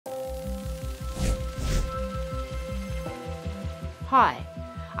Hi,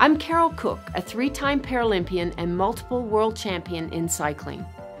 I'm Carole Cooke, a 3-time Paralympian and multiple world champion in cycling.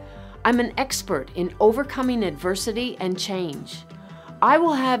 I'm an expert in overcoming adversity and change. I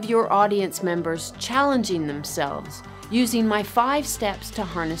will have your audience members challenging themselves using my 5 steps to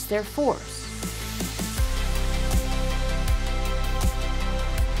harness their force.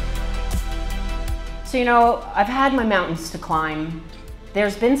 So I've had my mountains to climb.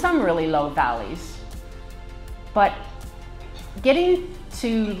 There's been some really low valleys, but getting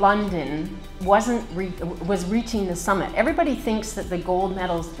to London was reaching the summit. Everybody thinks that the gold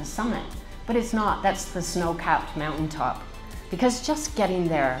medal's the summit, but it's not. That's the snow-capped mountaintop, because just getting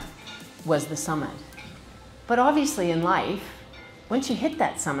there was the summit. But obviously in life, once you hit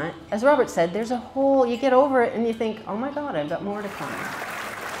that summit, as Robert said, there's a whole, you get over it and you think, oh my God, I've got more to climb.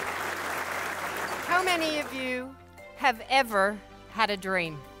 How many of you have ever had a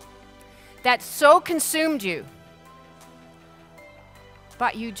dream that so consumed you,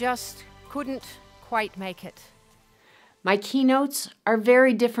 but you just couldn't quite make it? My keynotes are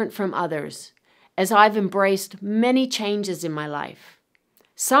very different from others, as I've embraced many changes in my life.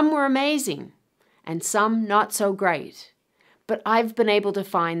 Some were amazing, and some not so great, but I've been able to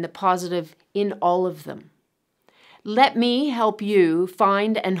find the positive in all of them. Let me help you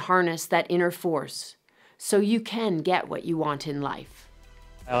find and harness that inner force, so you can get what you want in life.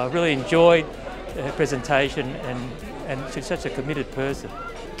 I really enjoyed her presentation, and she's such a committed person.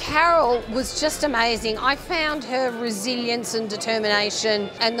 Carole was just amazing. I found her resilience and determination,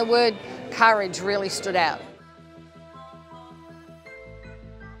 and the word courage really stood out.